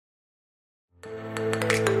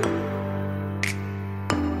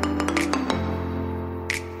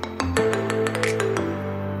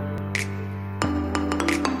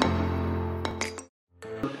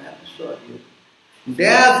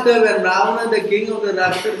Thereafter, when Ravana, the king of the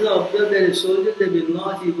Rakshasa, observed that his soldiers had been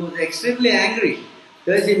lost, he was extremely angry.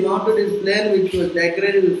 Thus he mounted his plane, which was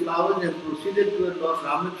decorated with flowers, and proceeded toward Lord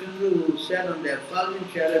Ramachandra, who sat on the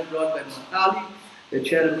effulgent chariot brought by Matali, the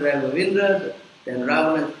chariot driver Indra. Then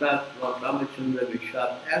Ravana struck Lord Ramachandra with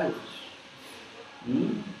sharp arrows.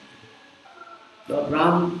 Lord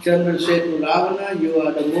Ramachandra said to Ravana, "You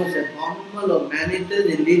are the most abominable of man-eaters.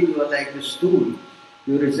 Indeed, you are like a stool.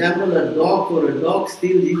 You resemble a dog, for a dog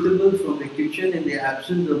steals eatables from the kitchen in the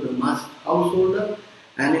absence of the householder,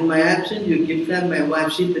 and in my absence you kidnap my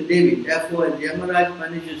wife Sita Devi. Therefore, as Yamaraj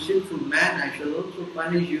punishes sinful man, I shall also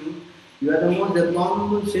punish you. You are the most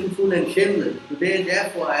abominable, sinful and shameless. Today,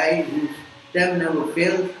 therefore, I, whose stem never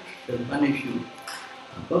fails, shall punish you."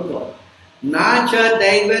 Purport. Nacha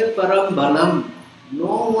Daivat Param Balam.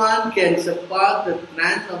 No one can surpass the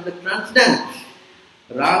trance of the transcendent.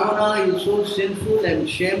 Ravana is so sinful and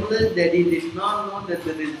shameless that he did not know that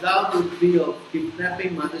the result would be of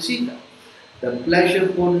kidnapping Mother Sita, the pleasure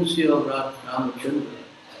potency of Ramachandra.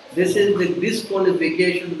 This is the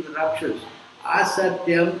disqualification of the Rakshas.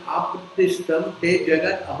 Asatyam apratishtam te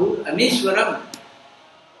jagat ahur anishwaram.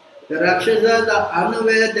 The Rakshasas are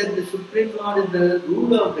unaware that the Supreme Lord is the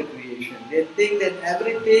ruler of the creation. They think that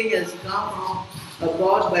everything has come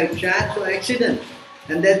about by chance or accident,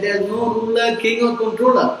 and that there is no ruler, king or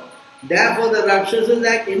controller. Therefore the Rakshasas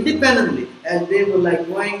act independently, as they were like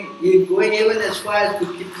going even as far as to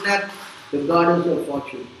kidnap the goddess of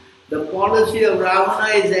fortune. The policy of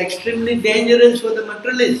Ravana is extremely dangerous for the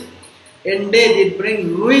materialist. Indeed, it brings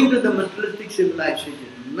ruin to the materialistic civilization.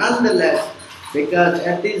 Nonetheless, because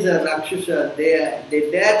at least a Rakshasa, they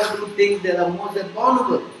dare to do things that are most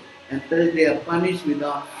abominable, and thus they are punished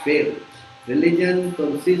without fail. Religion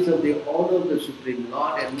consists of the order of the Supreme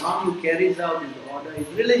Lord, and one who carries out his order is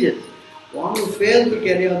religious. One who fails to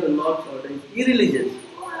carry out the Lord's order is irreligious.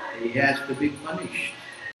 He has to be punished.